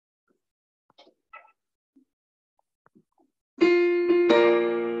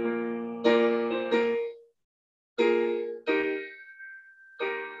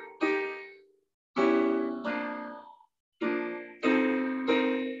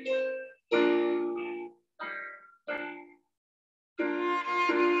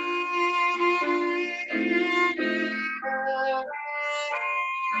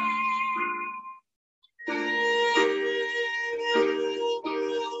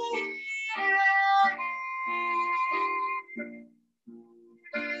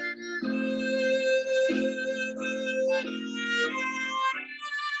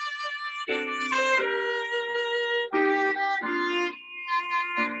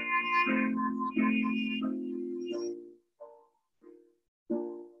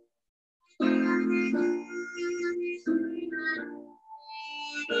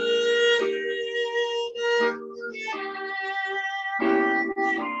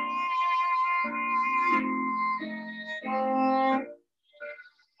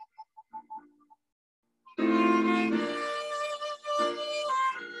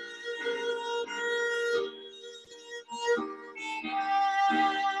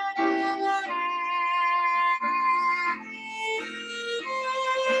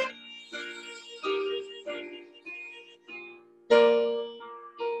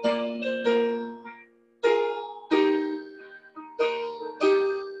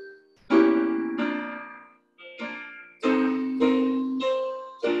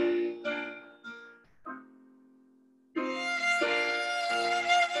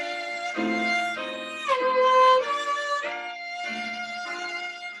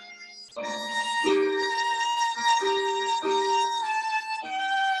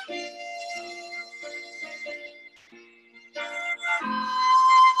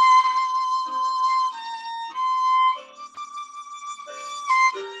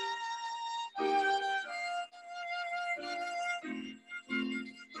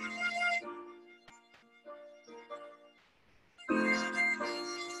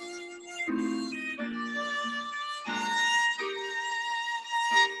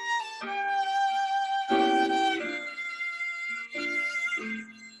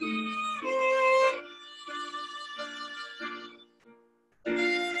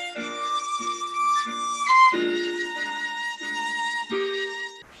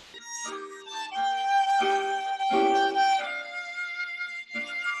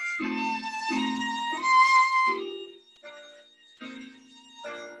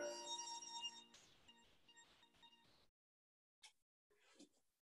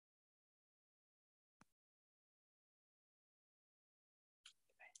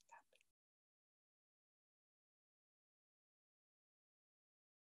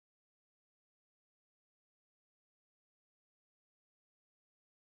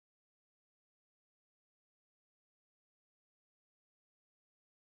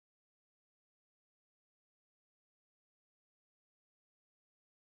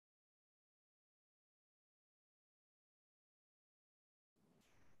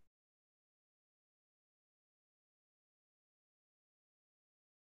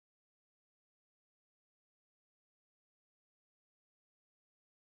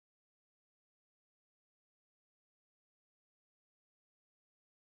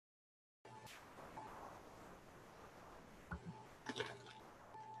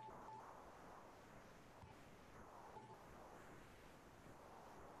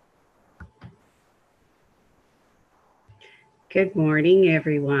Good morning,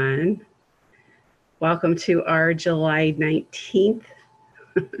 everyone. Welcome to our July 19th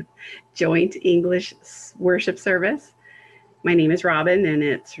joint English worship service. My name is Robin, and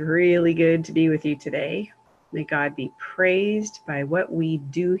it's really good to be with you today. May God be praised by what we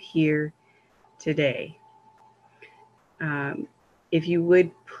do here today. If you would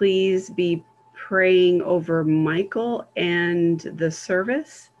please be praying over Michael and the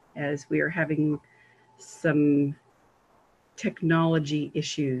service, as we are having some technology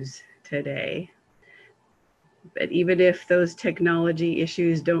issues today. But even if those technology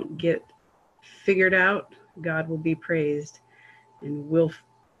issues don't get figured out, God will be praised and we'll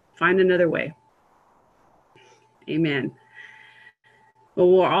find another way. Amen. Well,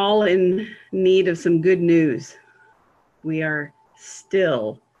 we're all in need of some good news. We are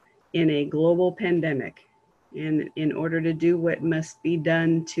still in a global pandemic. And in order to do what must be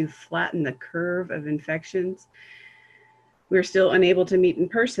done to flatten the curve of infections, we're still unable to meet in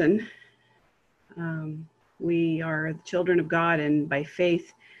person. We are the children of God, and by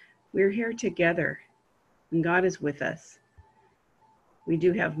faith, we're here together, and God is with us. We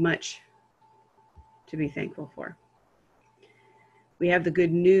do have much to be thankful for. We have the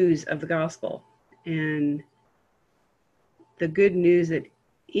good news of the gospel, and the good news that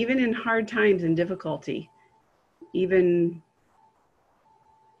even in hard times and difficulty, even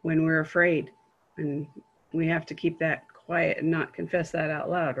when we're afraid, and we have to keep that quiet and not confess that out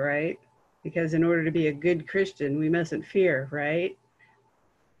loud, right? Because in order to be a good Christian, we mustn't fear, right?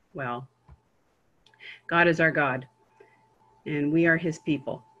 Well, God is our God, and we are his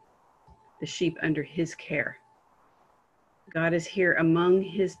people, the sheep under his care. God is here among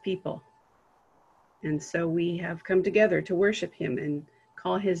his people, and so we have come together to worship him and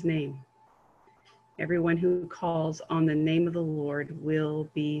call his name. Everyone who calls on the name of the Lord will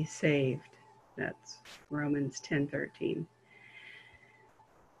be saved. That's Romans 10:13.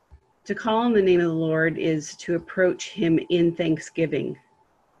 To call on the name of the Lord is to approach him in thanksgiving,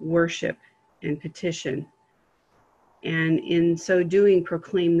 worship, and petition, and in so doing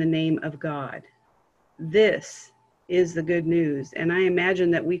proclaim the name of God. This is the good news, and I imagine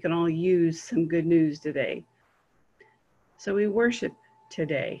that we can all use some good news today. So we worship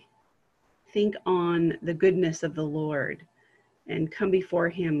today. Think on the goodness of the Lord and come before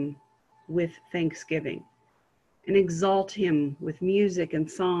him with thanksgiving and exalt him with music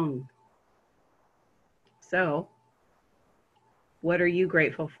and song. So, what are you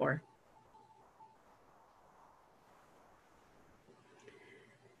grateful for?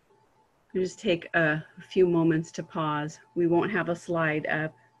 Just take a few moments to pause. We won't have a slide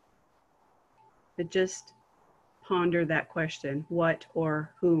up, but just ponder that question. What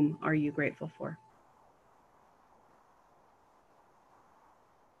or whom are you grateful for?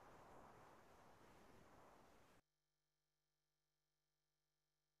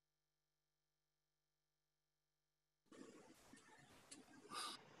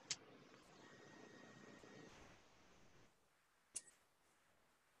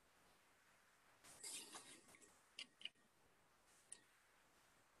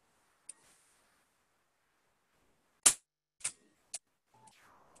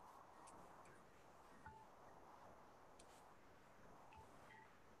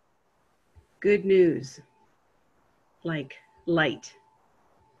 Good news, like light,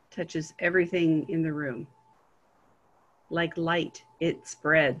 touches everything in the room. Like light, it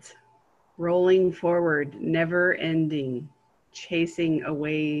spreads, rolling forward, never ending, chasing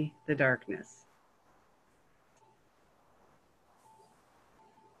away the darkness.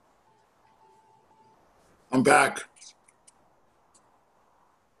 I'm back.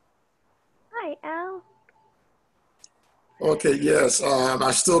 Hi, Al. Okay, yes.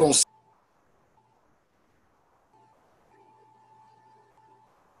 I still don't.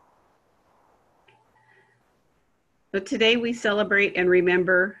 So today we celebrate and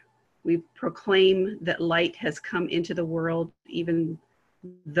remember, we proclaim that light has come into the world, even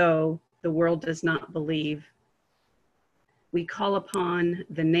though the world does not believe. We call upon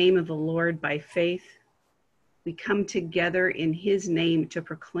the name of the Lord by faith. We come together in his name to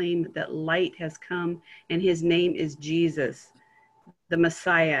proclaim that light has come, and his name is Jesus, the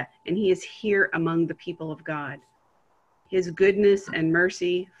Messiah, and he is here among the people of God. His goodness and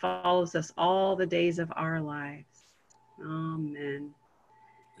mercy follows us all the days of our lives. Amen.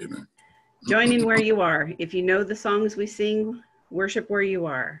 Amen. Join in where you are. If you know the songs we sing, worship where you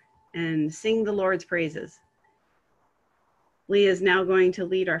are and sing the Lord's praises. Leah is now going to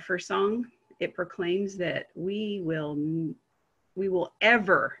lead our first song. It proclaims that we will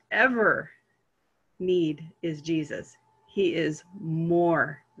ever need is Jesus. He is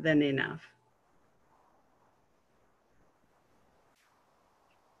more than enough.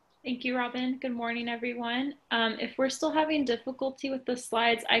 Thank you, Robin. Good morning, everyone. If we're still having difficulty with the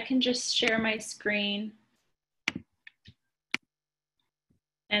slides, I can just share my screen.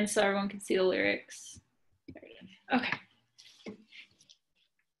 And so everyone can see the lyrics. Okay.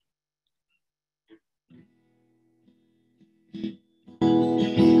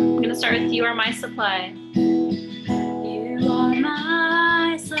 I'm going to start with You Are My Supply. You are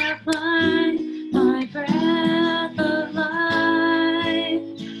my supply, my breath of life,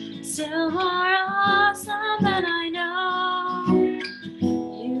 still more awesome than I know.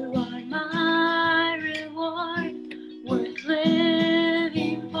 You are my reward, worth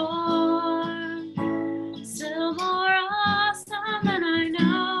living for, still more awesome than I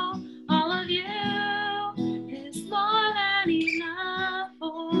know. All of you is more than enough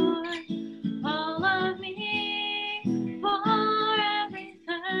for all of me, for every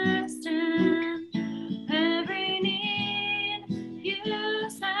thirst and every need. You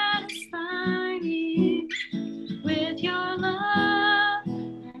satisfy me with your love,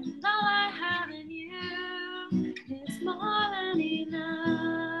 and all I have in you is more than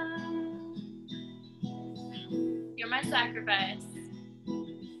enough. You're my sacrifice.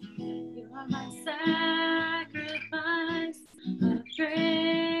 You are my sacrifice, the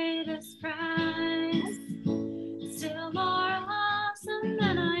greatest price, still more awesome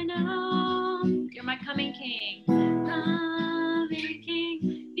than I know. You're my coming King. Coming King,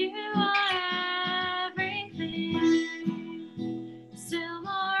 you are everything, still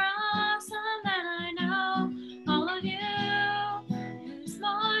more awesome than I know. All of you is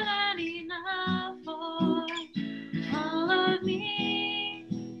more than enough for all of me,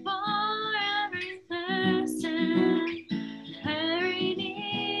 for every thirst and every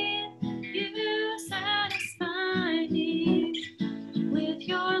need. You satisfy me with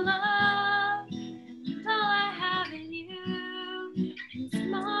your love, and all I have in you is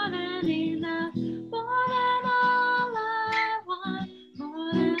more than enough, more than all I want,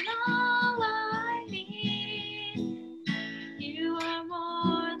 more than all I need. You are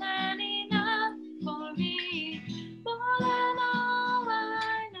more than enough for me, more than all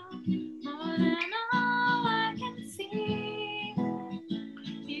I know, more than all I can see.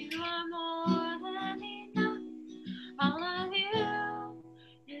 You are more than enough, all of you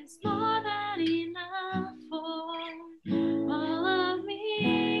is more than enough for all of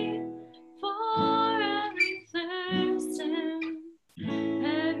me, for every thirst and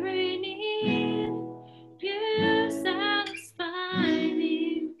every need. You satisfy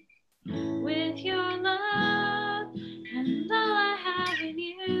me with your love, and all I have in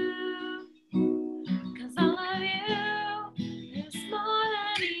you, 'cause all of you is more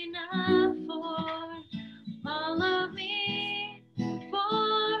than enough for all of me,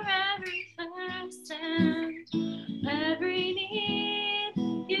 for every thirst and every need.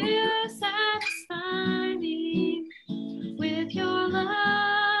 You satisfy me with your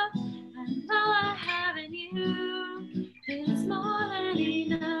love, and all I have in you is more than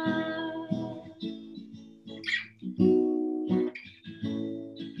enough.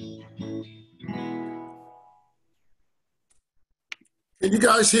 Can you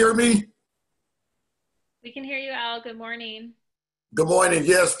guys hear me? We can hear you, Al. Good morning. Good morning.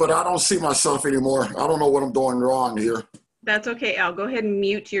 Yes, but I don't see myself anymore. I don't know what I'm doing wrong here. That's okay, Al. Go ahead and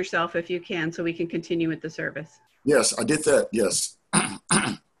mute yourself if you can so we can continue with the service. Yes, I did that. Yes.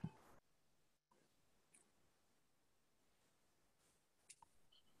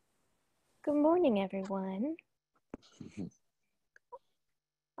 Good morning, everyone.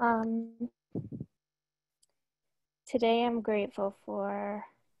 Today I'm grateful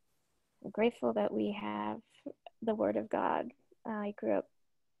that we have the Word of God. I grew up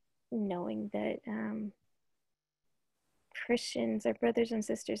knowing that Christians, our brothers and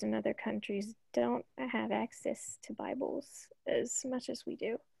sisters in other countries, don't have access to Bibles as much as we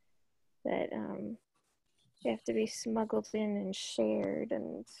do. That they have to be smuggled in and shared,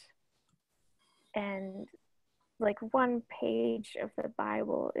 and like one page of the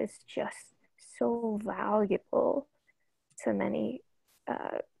Bible is just so valuable to many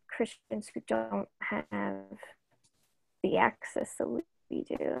Christians who don't have the access that we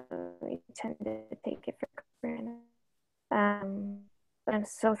do. We tend to take it for granted. But I'm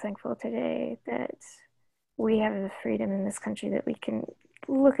so thankful today that we have the freedom in this country that we can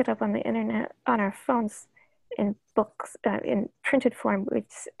look it up on the internet, on our phones, in books, in printed form.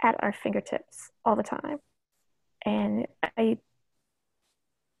 It's at our fingertips all the time. And I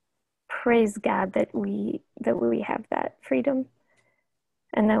praise God that we have that freedom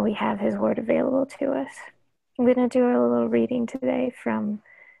and that we have His Word available to us. I'm going to do a little reading today from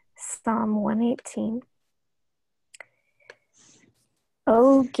Psalm 118.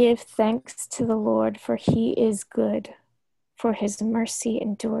 Oh, give thanks to the Lord, for he is good, for his mercy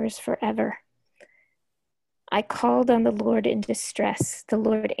endures forever. I called on the Lord in distress. The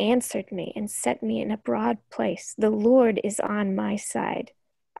Lord answered me and set me in a broad place. The Lord is on my side.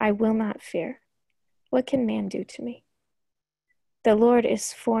 I will not fear. What can man do to me? The Lord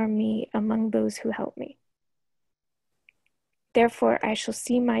is for me among those who help me. Therefore, I shall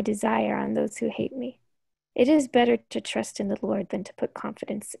see my desire on those who hate me. It is better to trust in the Lord than to put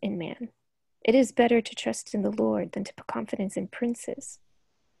confidence in man. It is better to trust in the Lord than to put confidence in princes.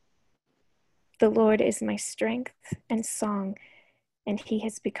 The Lord is my strength and song, and he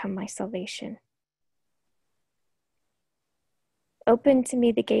has become my salvation. Open to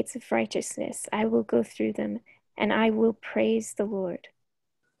me the gates of righteousness. I will go through them, and I will praise the Lord.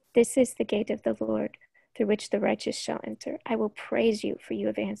 This is the gate of the Lord, through which the righteous shall enter. I will praise you, for you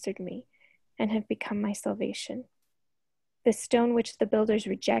have answered me, and have become my salvation. The stone which the builders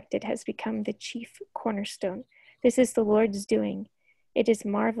rejected has become the chief cornerstone. This is the Lord's doing. It is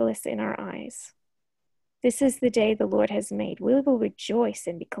marvelous in our eyes. This is the day the Lord has made. We will rejoice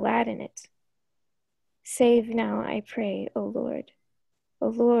and be glad in it. Save now, I pray, O Lord. O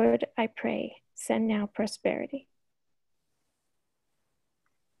Lord, I pray, send now prosperity.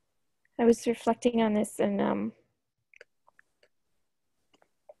 I was reflecting on this, and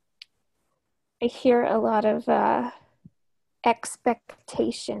I hear a lot of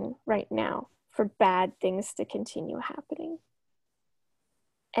expectation right now for bad things to continue happening.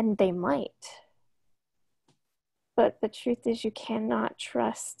 And they might. But the truth is, you cannot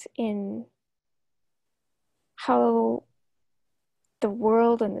trust in how the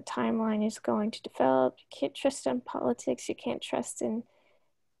world and the timeline is going to develop. You can't trust in politics. You can't trust in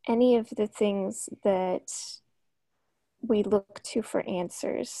any of the things that we look to for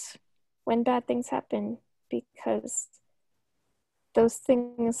answers when bad things happen, because those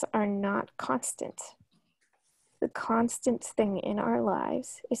things are not constant. The constant thing in our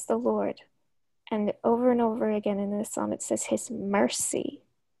lives is the Lord. And over again in this psalm, it says his mercy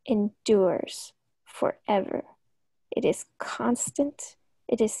endures forever. It is constant.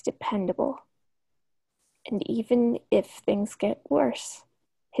 It is dependable. And even if things get worse,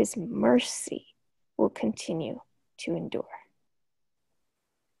 his mercy will continue to endure.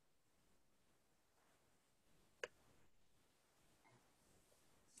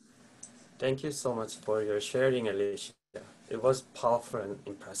 Thank you so much for your sharing, Alicia. It was powerful and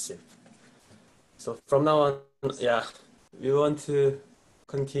impressive. So from now on, we want to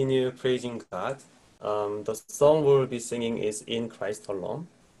continue praising God. The song we'll be singing is In Christ Alone.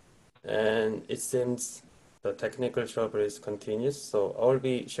 And it seems the technical trouble is continuous, so I'll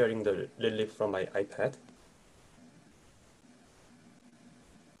be sharing the lyric from my iPad.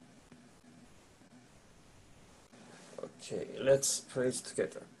 Okay, let's praise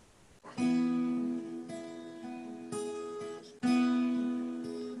together.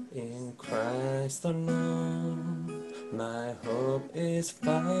 In Christ alone, my hope is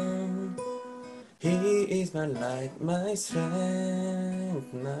found. He is my light, my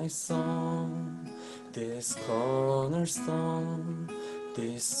strength, my song. This cornerstone,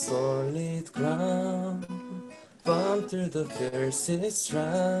 this solid ground, bound through the fiercest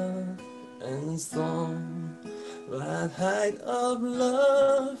drought and storm. What height of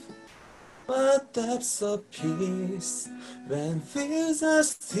love, what depths of peace, when fears are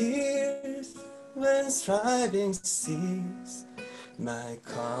stilled, when striving cease. My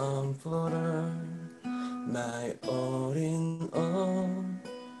comforter, my all in all,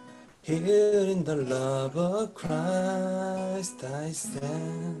 here in the love of Christ I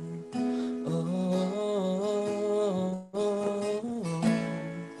stand. Oh, oh, oh,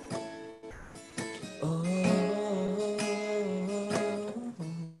 oh.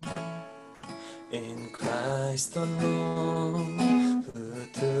 In Christ alone, who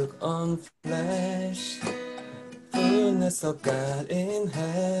took on flesh, fullness of God in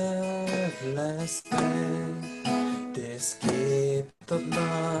helpless faith, this gift of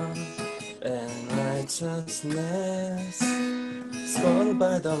love and righteousness, scorned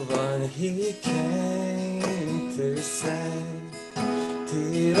by the one he came to save.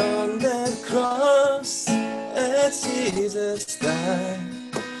 Till on that cross, as Jesus died,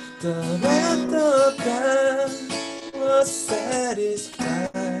 the wrath of God was satisfied.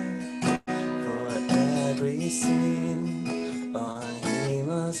 For every sin on him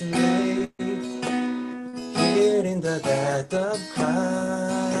was laid. Here in the death of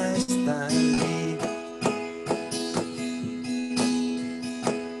Christ I live.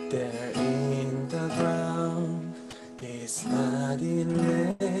 There in the ground his body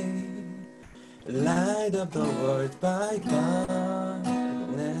lay, light of the world by God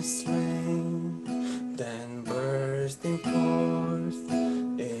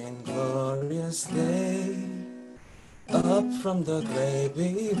from the grave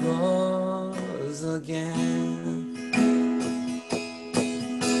he rose again.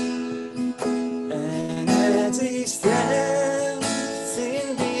 And as he stands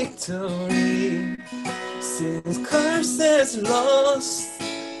in victory, sin's curse has lost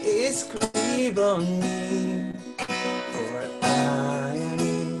its grip on me. For I am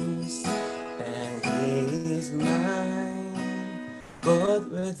his and he is mine, bought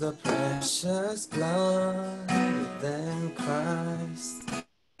with the precious blood of Christ,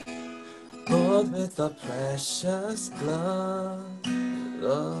 bought with the precious blood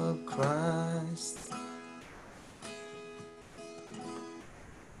of Christ.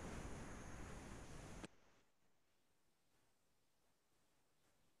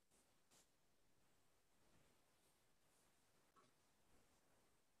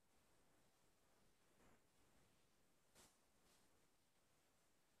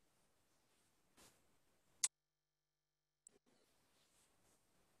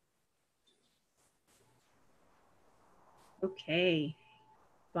 Okay.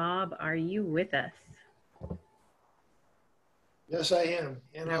 Bob, are you with us? Yes, I am.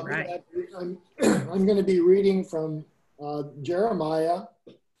 And All right. I'm going to be reading from Jeremiah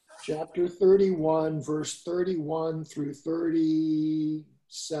chapter 31, verse 31 through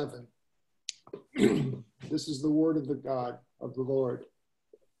 37. This is the word of the God of the Lord.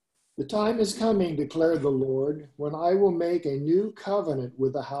 The time is coming, declared the Lord, when I will make a new covenant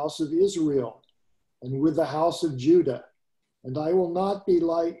with the house of Israel and with the house of Judah. And I will not be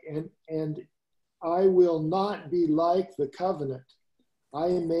like I will not be like the covenant I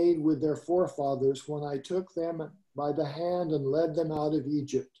made with their forefathers when I took them by the hand and led them out of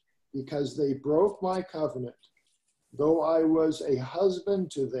Egypt, because they broke my covenant, though I was a husband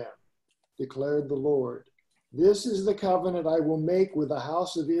to them, declared the Lord. This is the covenant I will make with the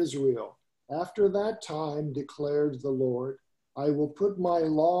house of Israel. After that time, declared the Lord, I will put my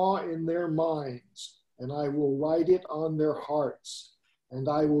law in their minds, and I will write it on their hearts, and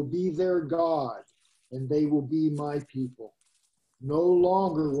I will be their God, and they will be my people. No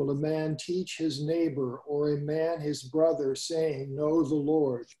longer will a man teach his neighbor or a man his brother, saying, know the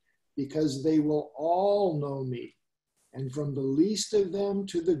Lord, because they will all know me, and from the least of them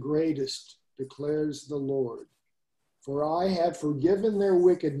to the greatest, declares the Lord. For I have forgiven their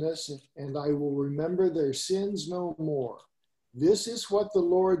wickedness, and I will remember their sins no more. This is what the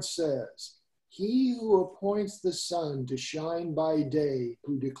Lord says. He who appoints the sun to shine by day,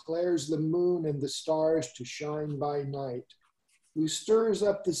 who declares the moon and the stars to shine by night, who stirs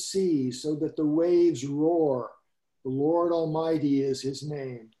up the sea so that the waves roar. The Lord Almighty is his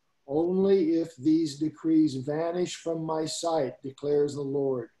name. Only if these decrees vanish from my sight, declares the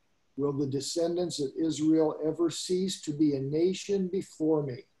Lord, will the descendants of Israel ever cease to be a nation before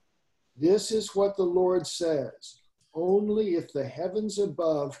me. This is what the Lord says. Only if the heavens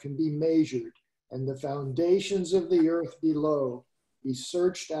above can be measured and the foundations of the earth below be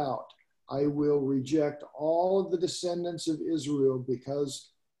searched out, I will reject all of the descendants of Israel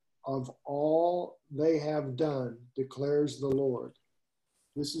because of all they have done, declares the Lord.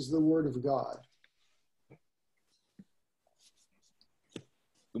 This is the word of God.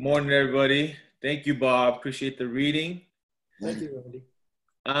 Good morning, everybody. Thank you, Bob. Appreciate the reading. Thank you, Randy.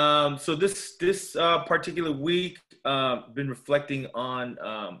 So this particular week, been reflecting on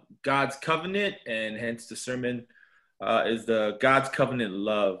God's covenant, and hence the sermon is the God's covenant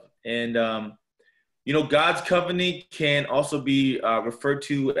love. And God's covenant can also be referred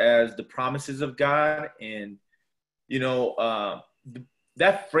to as the promises of God. And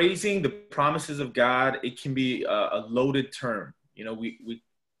that phrasing, the promises of God, it can be a loaded term. We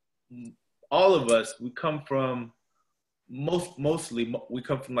all of us, we come from mostly we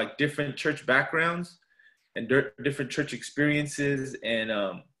come from like different church backgrounds and different church experiences. And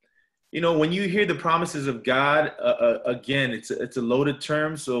when you hear the promises of God, again, it's a loaded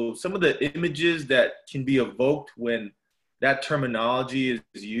term. So some of the images that can be evoked when that terminology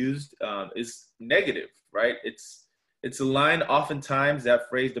is used is negative, right? It's aligned oftentimes, that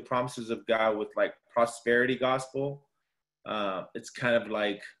phrase, the promises of God, with like prosperity gospel. It's kind of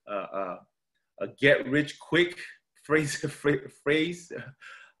like a get rich quick phrase,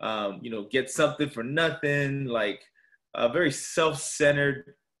 get something for nothing, like a very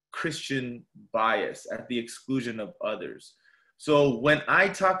self-centered Christian bias at the exclusion of others. So when I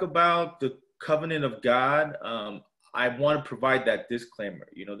talk about the covenant of God, I want to provide that disclaimer.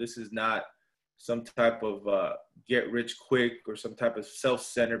 This is not some type of get rich quick or some type of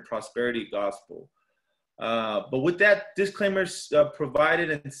self-centered prosperity gospel. But with that disclaimer provided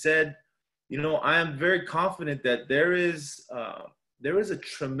and said, I am very confident that there is a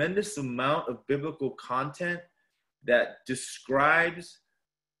tremendous amount of biblical content that describes,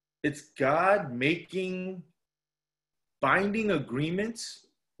 it's God making binding agreements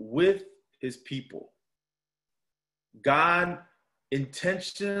with his people. God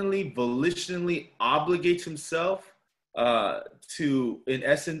intentionally, volitionally obligates himself to, in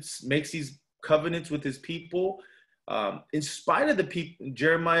essence, makes these covenants with his people. In spite of the people,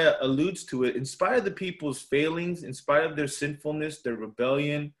 Jeremiah alludes to it, in spite of the people's failings, in spite of their sinfulness, their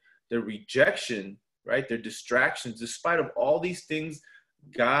rebellion, their rejection, right, their distractions, despite of all these things,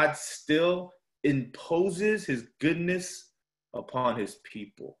 God still imposes his goodness upon his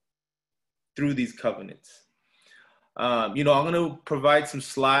people through these covenants. I'm going to provide some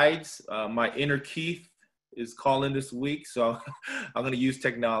slides. My inner Keith is calling this week, so I'm going to use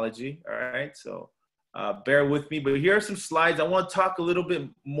technology. All right, so bear with me. But here are some slides. I want to talk a little bit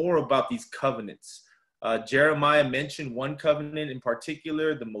more about these covenants. Jeremiah mentioned one covenant in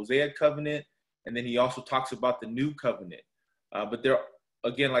particular, the Mosaic covenant, and then he also talks about the new covenant. But there,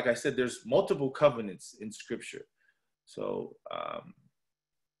 again, like I said, there's multiple covenants in Scripture. So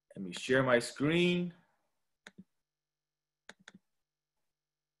let me share my screen.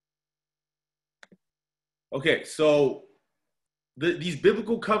 Okay, so these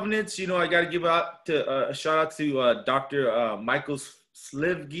biblical covenants, I got to give out to a shout out to Dr. Michael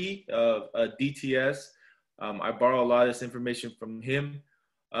Slivgy of DTS. I borrow a lot of this information from him.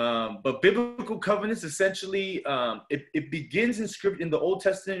 But biblical covenants, essentially, it begins in script in the Old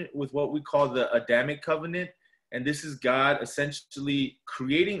Testament with what we call the Adamic covenant. And this is God essentially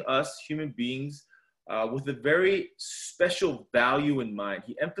creating us, human beings, with a very special value in mind.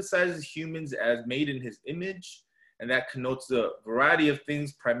 He emphasizes humans as made in his image, and that connotes the variety of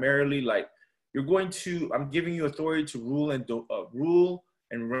things, primarily like I'm giving you authority to rule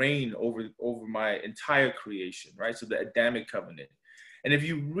and reign over my entire creation, right? So the Adamic covenant. And if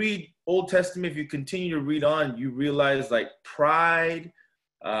you read Old Testament, if you continue to read on, you realize like pride,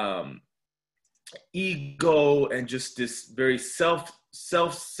 ego, and just this very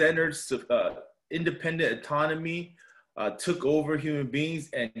self-centered, independent autonomy took over human beings,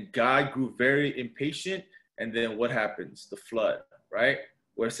 and God grew very impatient. And then what happens? The flood, right?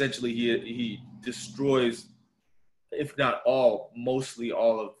 Where essentially he destroys, if not all, mostly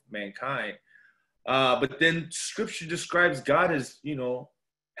all of mankind. But then Scripture describes God as,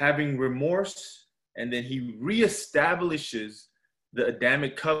 having remorse, and then he reestablishes the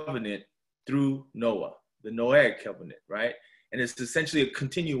Adamic covenant through Noah, the Noahic covenant, right? And it's essentially a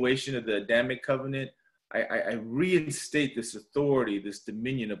continuation of the Adamic covenant. I reinstate this authority, this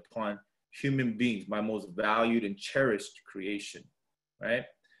dominion upon human beings, my most valued and cherished creation, right?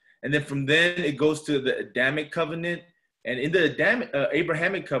 And then from then it goes to the Adamic covenant. And in the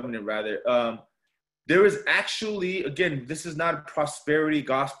Abrahamic covenant, rather, there is actually, again, this is not a prosperity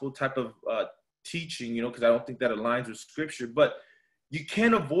gospel type of teaching, because I don't think that aligns with Scripture, but you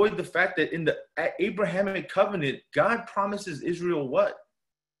can't avoid the fact that in the Abrahamic covenant, God promises Israel what?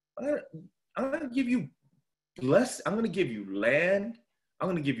 I'm going to give you I'm going to give you land. I'm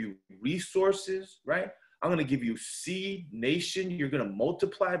going to give you resources, right? I'm going to give you seed, nation. You're going to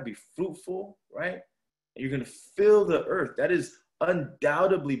multiply, be fruitful, right? And you're going to fill the earth. That is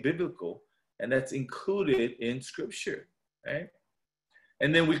undoubtedly biblical, and that's included in Scripture, right?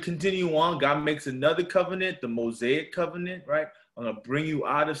 And then we continue on. God makes another covenant, the Mosaic covenant, right? I'm going to bring you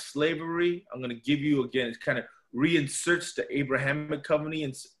out of slavery. I'm going to give you, again, it kind of reinserts the Abrahamic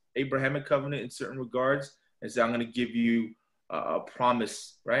covenant in certain regards. And so I'm going to give you a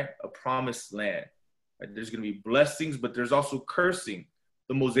promise, right? A promised land. Right? There's going to be blessings, but there's also cursing.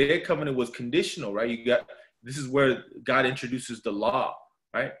 The Mosaic covenant was conditional, right? This is where God introduces the law,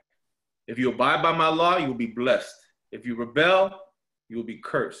 right? If you abide by my law, you will be blessed. If you rebel, you will be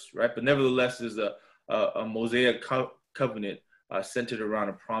cursed, right? But nevertheless, there's a Mosaic covenant centered around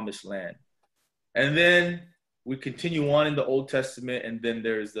a promised land. And then we continue on in the Old Testament, and then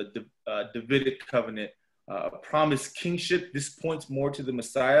there's the Davidic covenant, promised kingship. This points more to the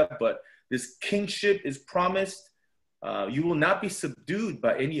Messiah, but this kingship is promised. You will not be subdued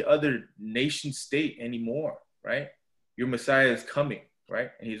by any other nation state anymore, right? Your Messiah is coming,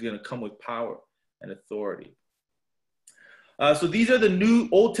 right? And he's going to come with power and authority. So these are the new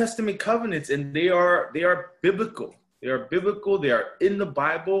Old Testament covenants, and they are biblical. They are biblical. They are in the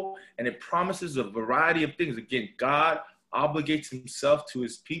Bible, and it promises a variety of things. Again, God obligates himself to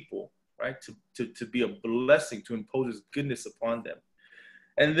his people, right? To be a blessing, to impose his goodness upon them.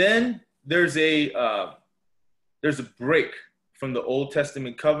 And then there's a break from the Old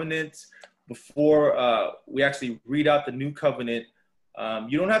Testament covenants before we actually read out the new covenant.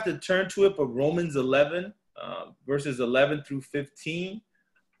 You don't have to turn to it, but Romans 11, verses 11 through 15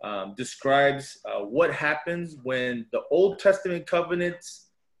 describes what happens when the Old Testament covenants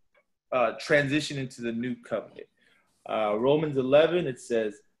transition into the new covenant. Romans 11, it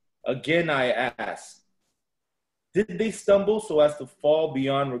says, "Again I ask, did they stumble so as to fall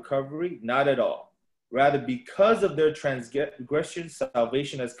beyond recovery? Not at all. Rather, because of their transgression,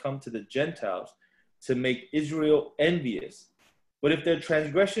 salvation has come to the Gentiles to make Israel envious. But if their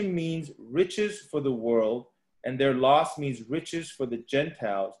transgression means riches for the world, and their loss means riches for the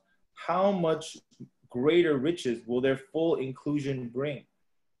Gentiles, how much greater riches will their full inclusion bring?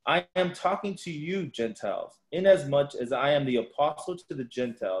 I am talking to you, Gentiles, inasmuch as I am the apostle to the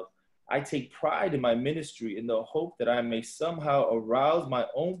Gentiles. I take pride in my ministry in the hope that I may somehow arouse my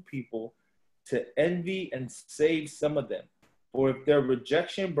own people to envy and save some of them. For if their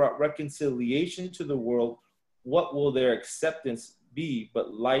rejection brought reconciliation to the world, what will their acceptance be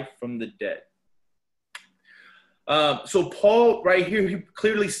but life from the dead?" So Paul right here, he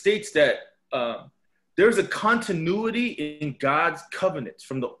clearly states that there's a continuity in God's covenants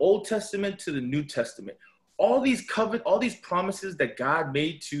from the Old Testament to the New Testament. All these promises that God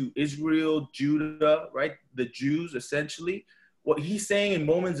made to Israel, Judah, right? The Jews, essentially. What he's saying in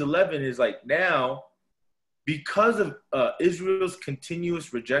Romans 11 is like, now, because of Israel's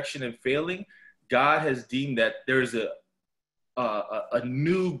continuous rejection and failing, God has deemed that there's a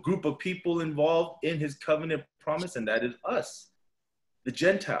new group of people involved in his covenant promise, and that is us, the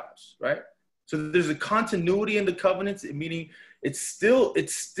Gentiles, right? So there's a continuity in the covenants, meaning it's still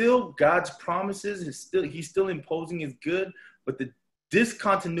God's promises. He's still imposing his good, but the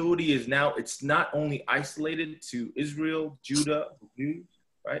discontinuity is now, it's not only isolated to Israel, Judah, Jews,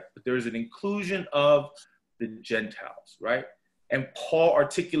 right? But there's an inclusion of the Gentiles, right? And Paul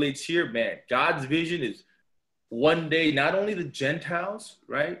articulates here, man, God's vision is one day, not only the Gentiles,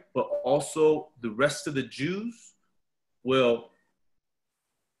 right? But also the rest of the Jews will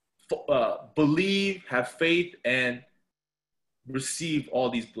believe, have faith, and receive all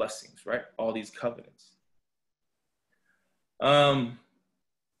these blessings, right? All these covenants.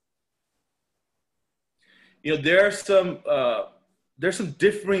 There's some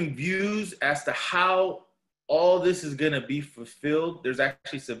differing views as to how all this is going to be fulfilled. There's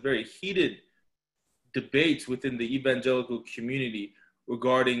actually some very heated debates within the evangelical community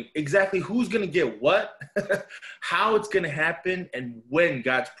regarding exactly who's going to get what, how it's going to happen, and when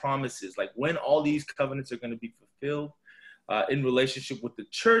God's promises, like when all these covenants are going to be fulfilled in relationship with the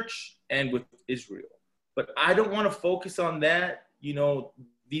church and with Israel. But I don't want to focus on that,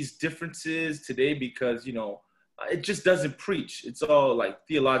 these differences today, because, it just doesn't preach. It's all like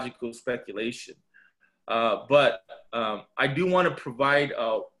theological speculation. But I do want to provide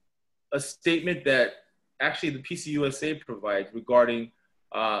a statement that actually the PCUSA provides regarding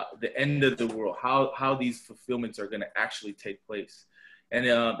the end of the world, how these fulfillments are going to actually take place. And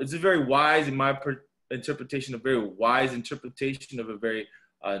it's a very wise, in my interpretation, a very wise interpretation of a very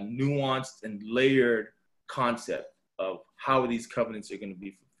nuanced and layered concept of how these covenants are going to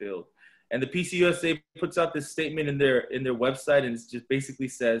be fulfilled. And the PCUSA puts out this statement in their website, and it just basically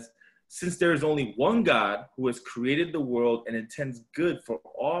says, since there is only one God who has created the world and intends good for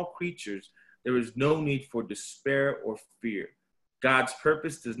all creatures, there is no need for despair or fear. God's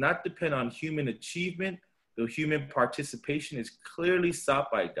purpose does not depend on human achievement, though human participation is clearly sought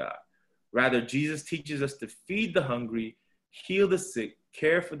by God. Rather, Jesus teaches us to feed the hungry, heal the sick,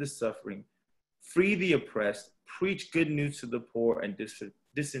 care for the suffering, free the oppressed, preach good news to the poor and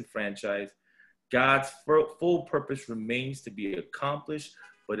disenfranchised. God's full purpose remains to be accomplished,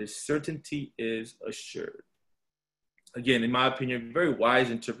 but his certainty is assured. Again, in my opinion, very wise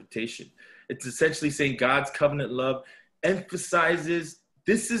interpretation. It's essentially saying God's covenant love emphasizes,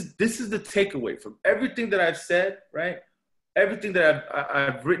 this is the takeaway from everything that I've said, right? Everything that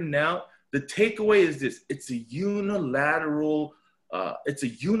I've written out. The takeaway is this: it's a unilateral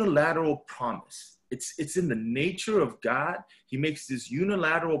promise. It's in the nature of God. He makes this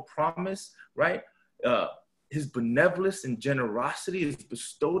unilateral promise, right? His benevolence and generosity is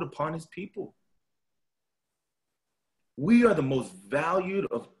bestowed upon his people. We are the most valued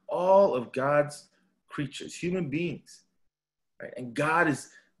of all of God's creatures, human beings, right? And God is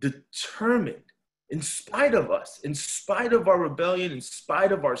determined, in spite of us, in spite of our rebellion, in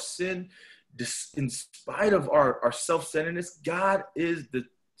spite of our sin, in spite of our self-centeredness, God is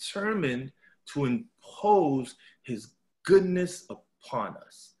determined to impose his goodness upon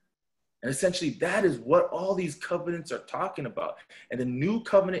us. And essentially, that is what all these covenants are talking about. And the new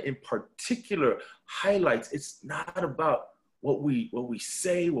covenant in particular highlights, it's not about what we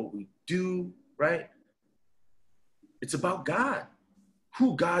say, what we do, right? It's about God,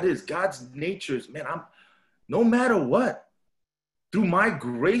 who God is. God's nature is, man, no matter what, through my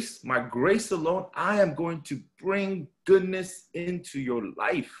grace alone, I am going to bring goodness into your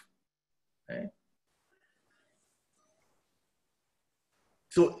life. Okay?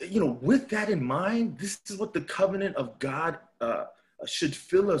 So, with that in mind, this is what the covenant of God should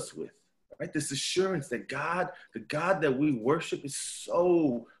fill us with, right? This assurance that God, the God that we worship, is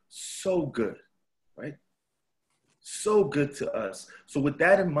so, so good, right? So good to us. So with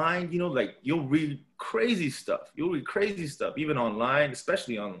that in mind, you'll read crazy stuff. You'll read crazy stuff, even online,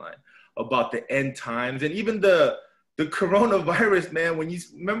 especially online, about the end times and even the coronavirus, man.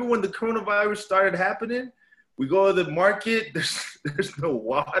 Remember when the coronavirus started happening? We go to the market, there's no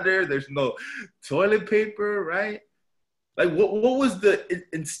water, there's no toilet paper, right? Like what was the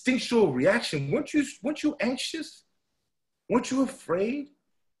instinctual reaction? Weren't you anxious? Weren't you afraid?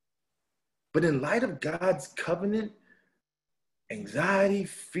 But in light of God's covenant, anxiety,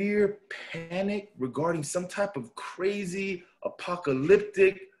 fear, panic regarding some type of crazy,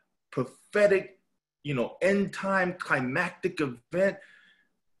 apocalyptic, prophetic, end time climactic event,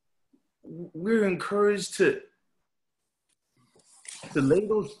 we're encouraged to lay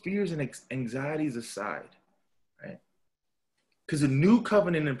those fears and anxieties aside, right? Because the new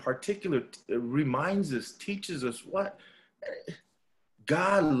covenant in particular reminds us, teaches us what?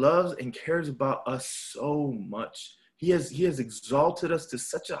 God loves and cares about us so much. He has exalted us to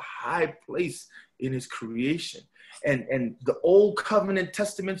such a high place in his creation. And the old covenant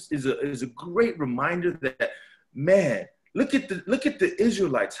testaments is a great reminder that, man, look at the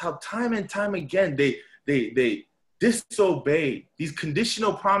Israelites, how time and time again they disobeyed these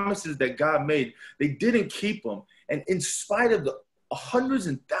conditional promises that God made. They didn't keep them. And in spite of the hundreds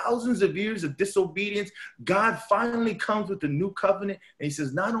and thousands of years of disobedience, God finally comes with the new covenant. And he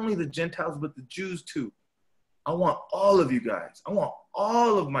says, not only the Gentiles, but the Jews too. I want all of you guys. I want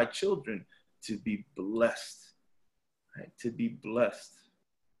all of my children to be blessed, right? To be blessed.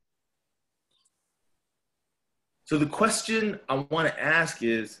 So the question I want to ask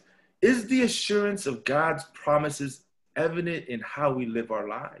is the assurance of God's promises evident in how we live our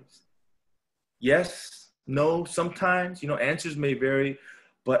lives? Yes, no, sometimes, answers may vary,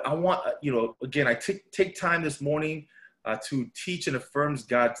 but I want, again, I take time this morning to teach and affirms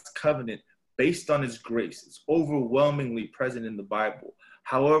God's covenant based on his grace. It's overwhelmingly present in the Bible.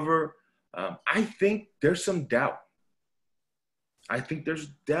 However, I think there's some doubt. I think there's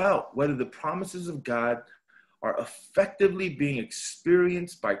doubt whether the promises of God are effectively being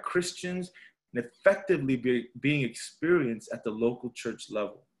experienced by Christians and effectively being experienced at the local church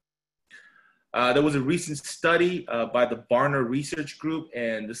level. There was a recent study by the Barna Research Group,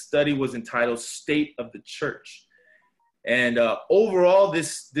 and the study was entitled "State of the Church." And overall,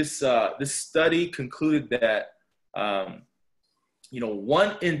 this study concluded that 1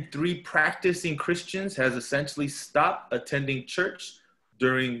 in 3 practicing Christians has essentially stopped attending church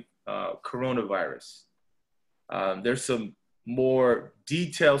during coronavirus. There's some more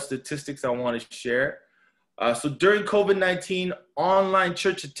detailed statistics I want to share. So during COVID-19, online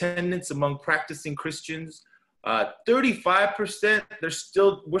church attendance among practicing Christians, 35%,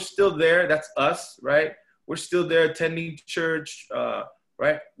 we're still there. That's us, right? We're still there attending church,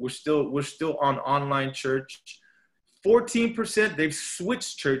 right? We're still on online church. 14%, they've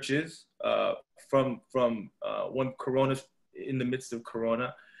switched churches from when Corona's in the midst of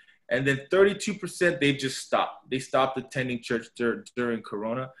Corona. And then 32%, they've just stopped. They stopped attending church during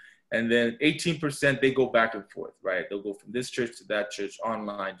Corona. And then 18%, they go back and forth, right? They'll go from this church to that church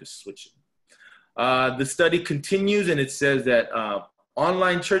online, just switching. The study continues, and it says that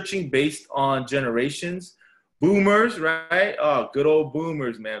online churching based on generations, boomers, right? Oh, good old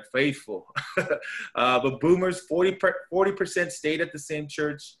boomers, man, faithful. But boomers, 40% stayed at the same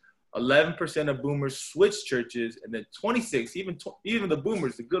church. 11% of boomers switched churches, and then 26, even the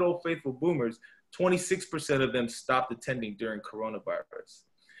boomers, the good old faithful boomers, 26% of them stopped attending during coronavirus.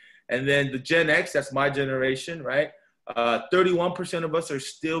 And then the Gen X, that's my generation, right? 31% of us are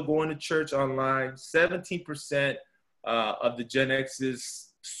still going to church online. 17% of the Gen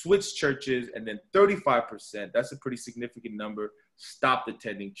X's switched churches, and then 35%, that's a pretty significant number, stopped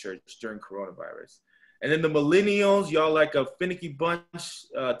attending church during coronavirus. And then the millennials, y'all like a finicky bunch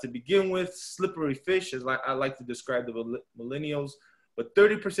to begin with, slippery fish, as I like to describe the millennials. But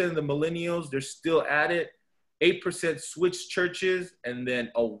 30% of the millennials, they're still at it. 8% switched churches, and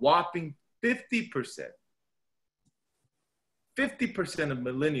then a whopping 50% of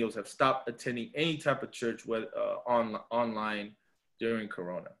millennials have stopped attending any type of church online during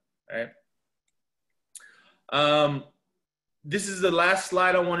Corona, right? This is the last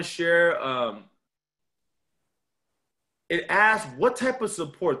slide I want to share. it asks, what type of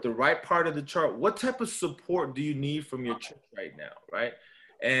support, the right part of the chart, what type of support do you need from your church right now, right?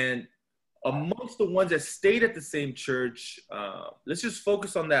 And amongst the ones that stayed at the same church, let's just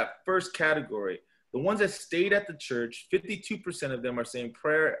focus on that first category. The ones that stayed at the church, 52% of them are saying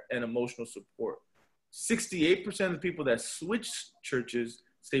prayer and emotional support. 68% of the people that switched churches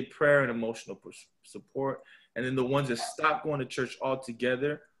say prayer and emotional support. And then the ones that stopped going to church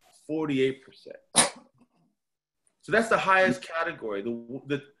altogether, 48%. So that's the highest category.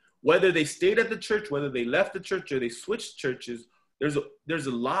 Whether they stayed at the church, whether they left the church or they switched churches, there's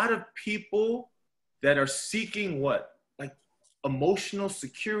a lot of people that are seeking what? Like emotional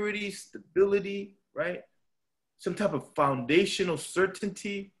security, stability, right? Some type of foundational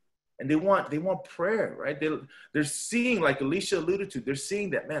certainty. And they want prayer, right? They're seeing, like Alicia alluded to, they're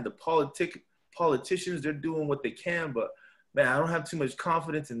seeing that, man, the politicians, they're doing what they can, but man, I don't have too much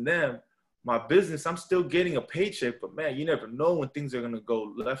confidence in them. My business, I'm still getting a paycheck, but man, you never know when things are gonna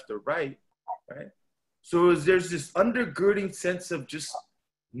go left or right, right? So there's this undergirding sense of just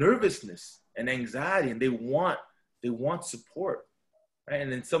nervousness and anxiety, and they want support, right?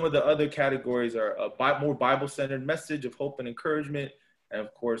 And then some of the other categories are a more Bible-centered message of hope and encouragement, and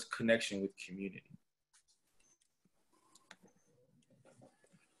of course, connection with community.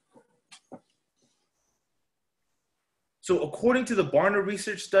 So according to the Barna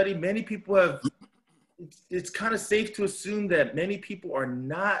research study, many people it's kind of safe to assume that many people are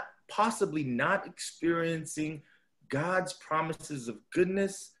possibly not experiencing God's promises of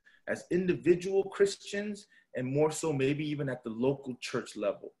goodness as individual Christians, and more so maybe even at the local church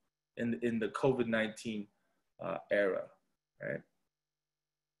level in the COVID-19 era, right?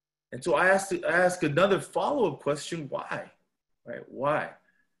 And so I ask another follow-up question: why? Right? Why?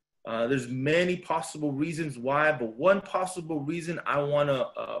 There's many possible reasons why, but one possible reason I want to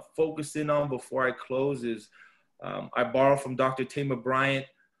focus in on before I close is I borrow from Dr. Tama Bryant.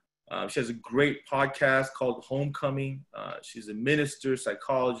 She has a great podcast called Homecoming. She's a minister,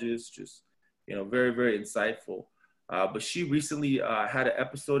 psychologist, just very, very insightful. But she recently had an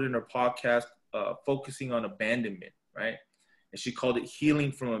episode in her podcast focusing on abandonment, right? And she called it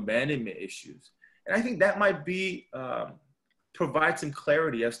Healing from Abandonment Issues. And I think that might be provide some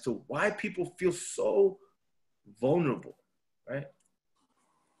clarity as to why people feel so vulnerable, right?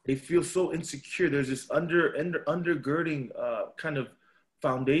 They feel so insecure. There's this undergirding kind of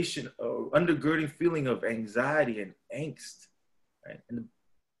foundation or undergirding feeling of anxiety and angst, right? And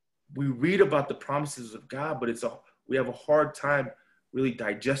we read about the promises of God, but we have a hard time really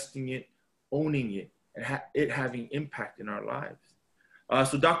digesting it, owning it, and it having impact in our lives.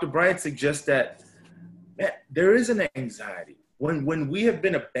 So Dr. Bryant suggests that there is an anxiety. When we have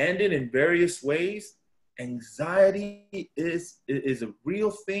been abandoned in various ways, anxiety is a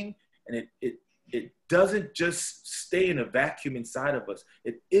real thing, and it doesn't just stay in a vacuum inside of us.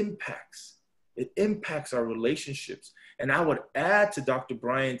 It impacts our relationships. And I would add to Dr.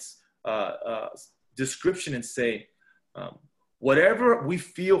 Bryant's description and say, whatever we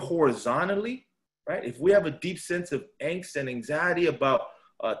feel horizontally, right? If we have a deep sense of angst and anxiety about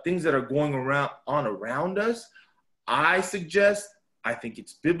things that are going on around us, I think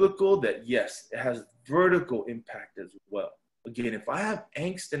it's biblical that yes, it has vertical impact as well. Again, if I have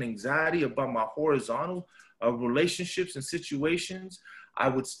angst and anxiety about my horizontal relationships and situations, I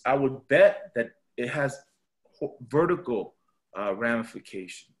would bet that it has vertical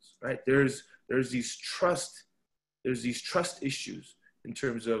ramifications, right? There's these trust issues in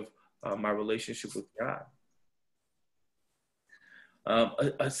terms of my relationship with God.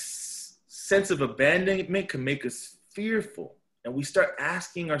 A sense of abandonment can make us fearful, and we start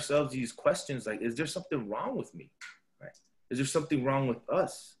asking ourselves these questions like, is there something wrong with me, right? Is there something wrong with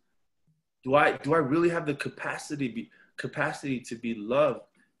us? Do I really have the capacity to be loved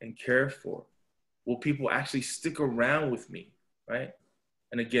and cared for? Will people actually stick around with me, right?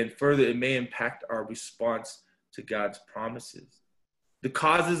 And again, further, it may impact our response to God's promises. The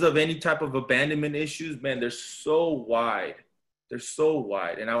causes of any type of abandonment issues, man, they're so wide. They're so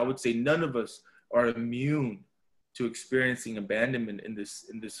wide. And I would say none of us are immune to experiencing abandonment in this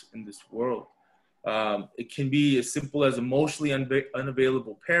world. It can be as simple as emotionally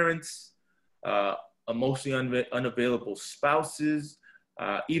unavailable parents, emotionally unavailable spouses,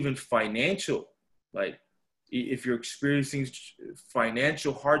 even financial, like if you're experiencing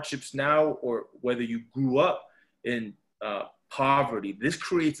financial hardships now, or whether you grew up in poverty, this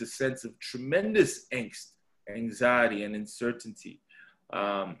creates a sense of tremendous angst, anxiety, and uncertainty.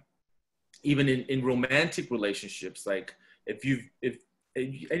 Even in romantic relationships, like if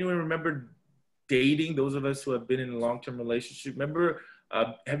anyone remember dating, those of us who have been in a long-term relationship, remember,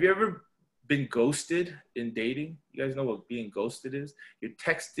 have you ever been ghosted in dating? You guys know what being ghosted is? You're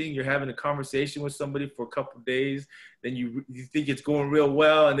texting, you're having a conversation with somebody for a couple of days, then you think it's going real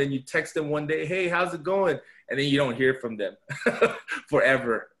well, and then you text them one day, hey, how's it going? And then you don't hear from them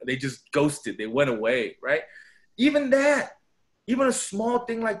forever. They just ghosted, they went away, right? Even that, even a small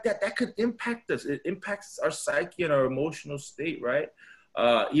thing like that, that could impact us. It impacts our psyche and our emotional state, right?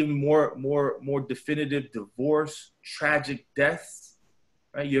 Even more definitive divorce, tragic deaths.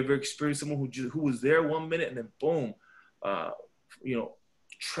 Right? You ever experienced someone who was there 1 minute and then boom,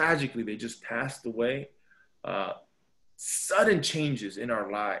 tragically they just passed away. Sudden changes in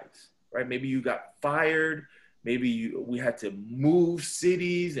our lives, right? Maybe you got fired. Maybe we had to move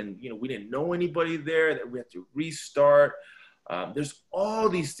cities, and we didn't know anybody there. That we had to restart. There's all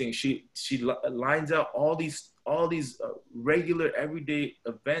these things. She lines out all these regular everyday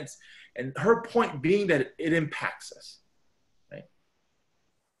events, and her point being that it impacts us.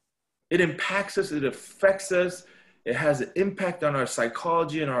 It impacts us, it affects us, it has an impact on our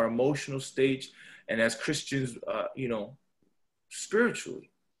psychology and our emotional state. And as Christians,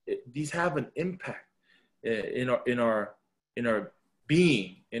 spiritually, these have an impact in our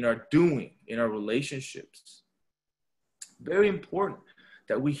being, in our doing, in our relationships. Very important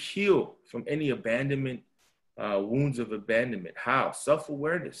that we heal from any abandonment, wounds of abandonment. How?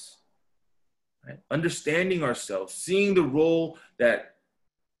 Self-awareness, right? Understanding ourselves, seeing the role that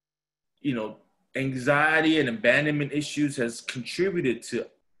anxiety and abandonment issues has contributed to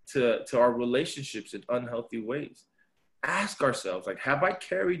our relationships in unhealthy ways. Ask ourselves, like, have I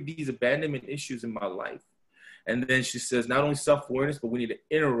carried these abandonment issues in my life? And then she says, not only self-awareness, but we need to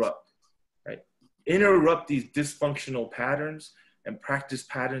interrupt, right? Interrupt these dysfunctional patterns and practice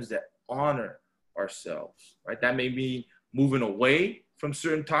patterns that honor ourselves, right? That may mean moving away from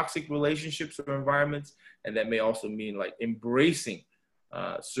certain toxic relationships or environments. And that may also mean like embracing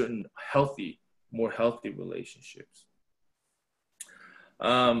certain more healthy relationships.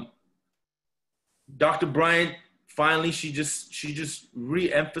 Dr. Bryant, finally, she just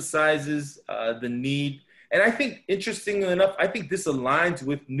re-emphasizes the need. And I think, interestingly enough, I think this aligns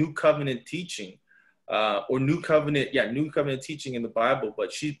with New Covenant teaching, or New Covenant teaching in the Bible.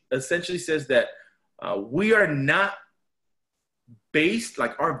 But she essentially says that we are not based,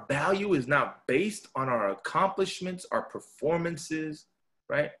 like our value is not based on our accomplishments, our performances,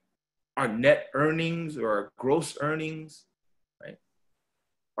 right? Our net earnings or our gross earnings, right?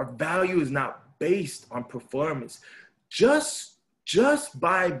 Our value is not based on performance. Just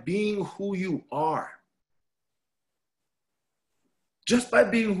by being who you are. Just by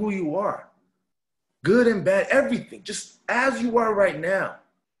being who you are. Good and bad, everything. Just as you are right now,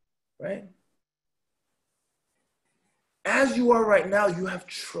 right? As you are right now, you have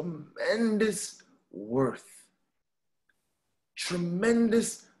tremendous worth.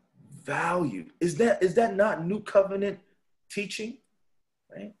 Tremendous value. Is that not New Covenant teaching?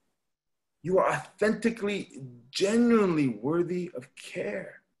 Right? You are authentically, genuinely worthy of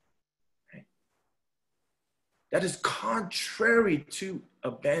care. Right? That is contrary to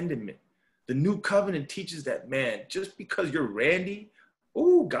abandonment. The New Covenant teaches that, man, just because you're Randy,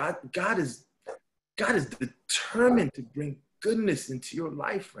 God is determined to bring goodness into your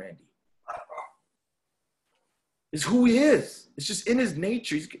life, Randy. It's who he is. It's just in his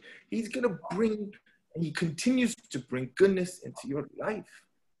nature. He's going to bring, and he continues to bring goodness into your life.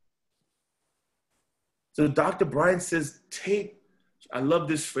 So Dr. Bryant says, I love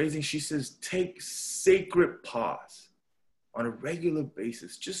this phrasing. She says, take sacred pause on a regular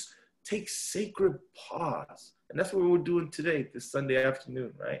basis. Just take sacred pause. And that's what we're doing today, this Sunday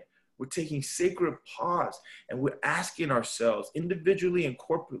afternoon, right? We're taking sacred pause and we're asking ourselves individually and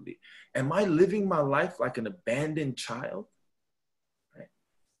corporately, am I living my life like an abandoned child? Right?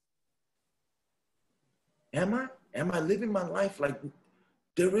 Am I living my life like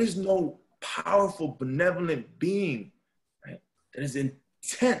there is no powerful, benevolent being, right, that is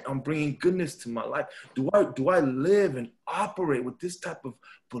intent on bringing goodness to my life? Do I live and operate with this type of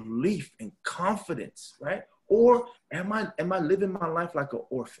belief and confidence, right? Or am I living my life like an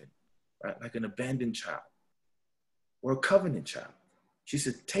orphan? Right? Like an abandoned child or a covenant child. She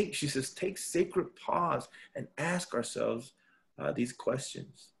says, take sacred pause and ask ourselves these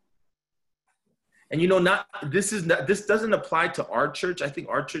questions. And this doesn't apply to our church. I think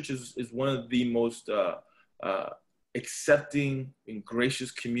our church is one of the most accepting and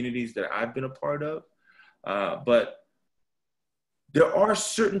gracious communities that I've been a part of. But there are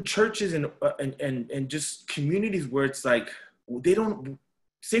certain churches and just communities where it's like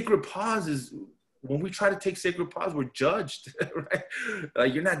sacred pause is, when we try to take sacred pause, we're judged, right?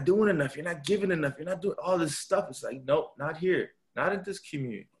 Like, you're not doing enough, you're not giving enough, you're not doing all this stuff. It's like, nope, not here, not in this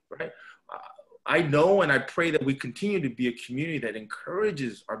community, right? I know and I pray that we continue to be a community that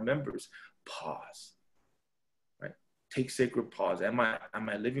encourages our members. Pause, right? Take sacred pause. Am I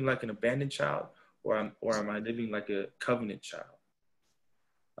living like an abandoned child, or am I living like a covenant child?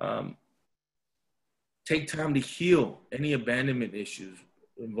 Take time to heal any abandonment issues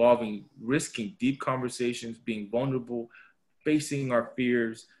involving risking deep conversations, being vulnerable, facing our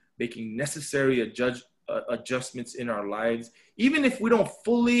fears, making necessary adjustments in our lives. Even if we don't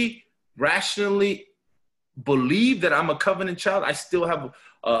fully rationally believe that I'm a covenant child, I still have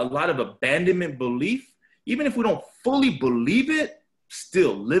a lot of abandonment belief. Even if we don't fully believe it,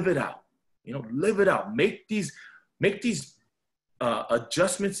 still live it out. Live it out. Make these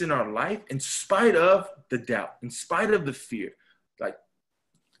adjustments in our life in spite of the doubt, in spite of the fear. Like,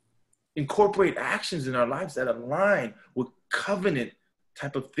 incorporate actions in our lives that align with covenant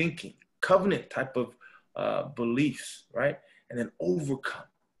type of thinking, covenant type of beliefs, right? And then overcome,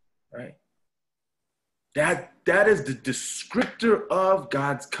 right? That is the descriptor of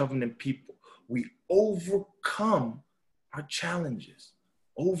God's covenant people. We overcome our challenges,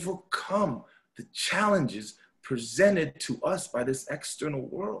 overcome the challenges presented to us by this external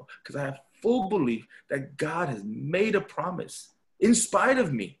world, because I have full belief that God has made a promise, in spite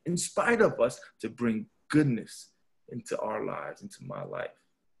of me, in spite of us, to bring goodness into our lives, into my life.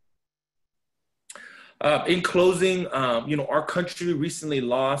 In closing, our country recently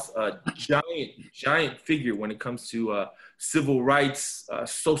lost a giant figure when it comes to civil rights,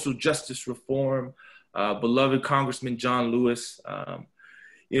 social justice reform, beloved Congressman John Lewis.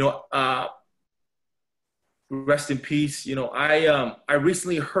 Rest in peace. I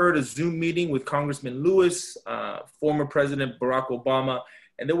recently heard a Zoom meeting with Congressman Lewis, former President Barack Obama,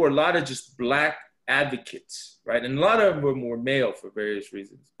 and there were a lot of just Black advocates, right? And a lot of them were male for various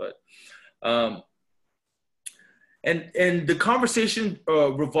reasons, but and the conversation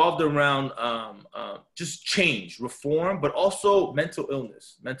revolved around just change, reform, but also mental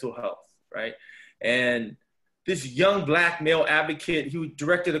illness, mental health, right? And this young Black male advocate, he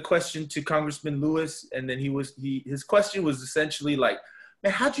directed a question to Congressman Lewis, and then his question was essentially like,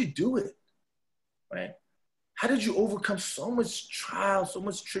 man, how'd you do it, right? How did you overcome so much trial, so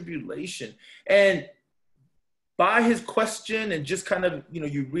much tribulation? And by his question, and just kind of,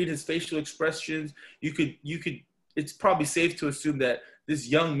 you read his facial expressions, you could, it's probably safe to assume that this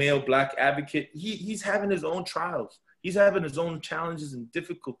young male Black advocate, he's having his own trials. He's having his own challenges and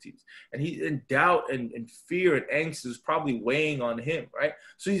difficulties, and he's in doubt and fear and angst is probably weighing on him, right?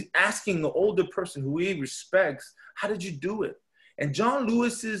 So he's asking the older person who he respects, how did you do it? And John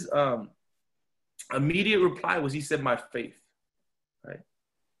Lewis's immediate reply was, he said, my faith, right?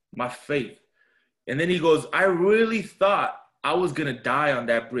 My faith. And then he goes, I really thought I was gonna die on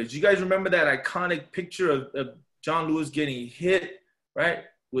that bridge. You guys remember that iconic picture of John Lewis getting hit, right?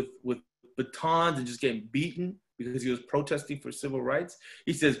 With batons and just getting beaten because he was protesting for civil rights.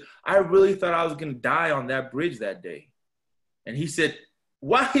 He says, I really thought I was going to die on that bridge that day. And he said,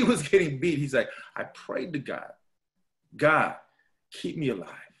 while he was getting beat, he's like, I prayed to God, God, keep me alive,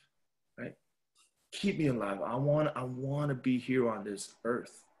 right? Keep me alive. I want to be here on this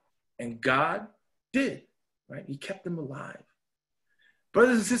earth. And God did, right? He kept him alive.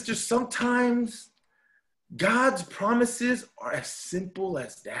 Brothers and sisters, sometimes God's promises are as simple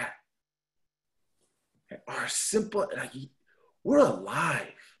as that. Are simple, like, we're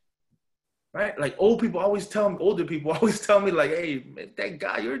alive, right? Like older people always tell me like, hey, man, thank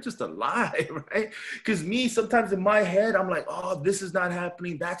God you're just alive, right? Because me, sometimes in my head, I'm like, oh, this is not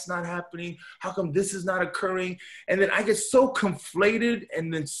happening, that's not happening, how come this is not occurring? And then I get so conflated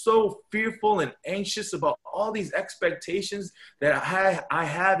and then so fearful and anxious about all these expectations that I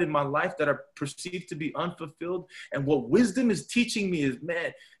have in my life that are perceived to be unfulfilled. And what wisdom is teaching me is,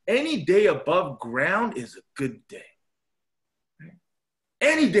 man, any day above ground is a good day. Right?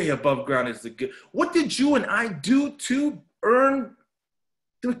 Any day above ground is a good. What did you and I do to earn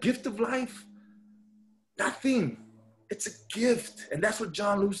the gift of life? Nothing. It's a gift. And that's what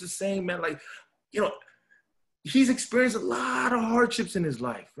John Lewis is saying, man. Like, he's experienced a lot of hardships in his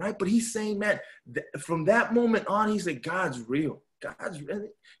life, right? But he's saying, man, from that moment on, he said, God's real. God's real.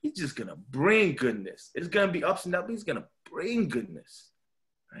 He's just going to bring goodness. It's going to be ups and downs, but he's going to bring goodness.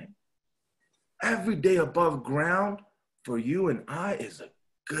 Right? Every day above ground for you and I is a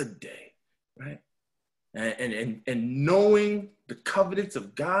good day, right? And knowing the covenants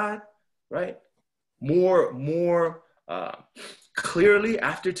of God, right? More clearly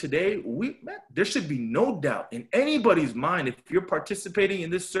after today, there should be no doubt in anybody's mind, if you're participating in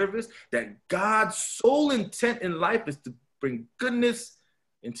this service, that God's sole intent in life is to bring goodness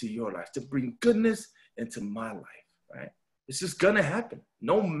into your life, to bring goodness into my life, right? It's just gonna happen,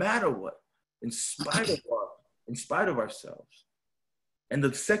 no matter what. in spite of ourselves. And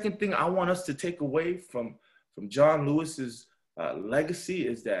the second thing I want us to take away from John Lewis's legacy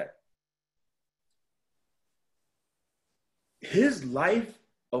is that his life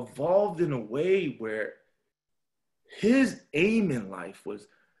evolved in a way where his aim in life was,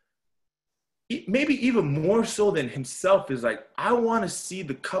 maybe even more so than himself, is like, I want to see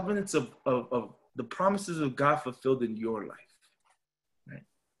the covenants of the promises of God fulfilled in your life, right?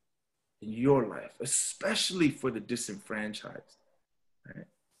 In your life, especially for the disenfranchised, right?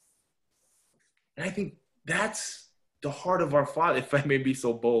 And I think that's the heart of our Father, if I may be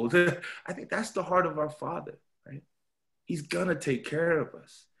so bold. I think that's the heart of our Father, right? He's gonna take care of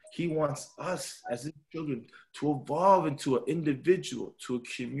us. He wants us as his children to evolve into an individual, to a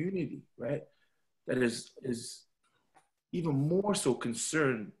community, right? That is even more so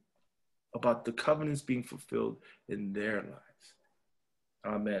concerned about the covenants being fulfilled in their lives.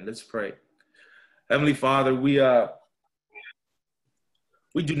 Amen. Let's pray. Heavenly Father, we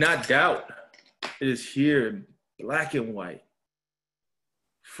do not doubt. It is here in black and white.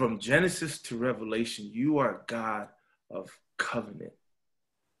 From Genesis to Revelation, you are God of covenant.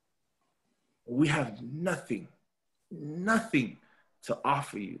 We have nothing to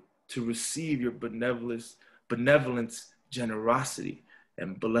offer you to receive your benevolence, generosity,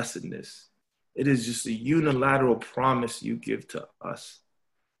 and blessedness. It is just a unilateral promise you give to us.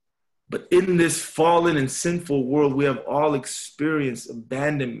 But in this fallen and sinful world, we have all experienced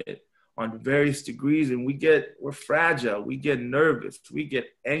abandonment on various degrees, and we're fragile, we get nervous, we get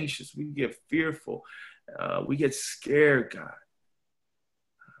anxious, we get fearful, we get scared, God.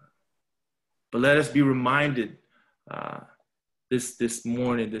 But let us be reminded this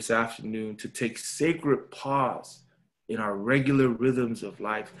morning, this afternoon, to take sacred pause in our regular rhythms of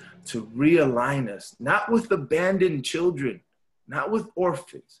life to realign us, not with abandoned children, not with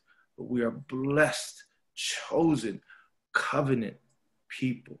orphans, but we are blessed, chosen, covenant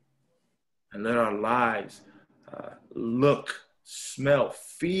people. And let our lives look, smell,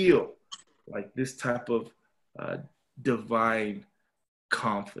 feel like this type of divine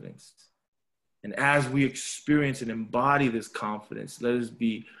confidence. And as we experience and embody this confidence, let us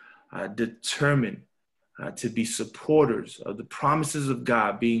be determined to be supporters of the promises of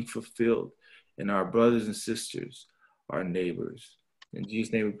God being fulfilled in our brothers and sisters, our neighbors. In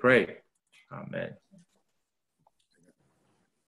Jesus' name we pray. Amen.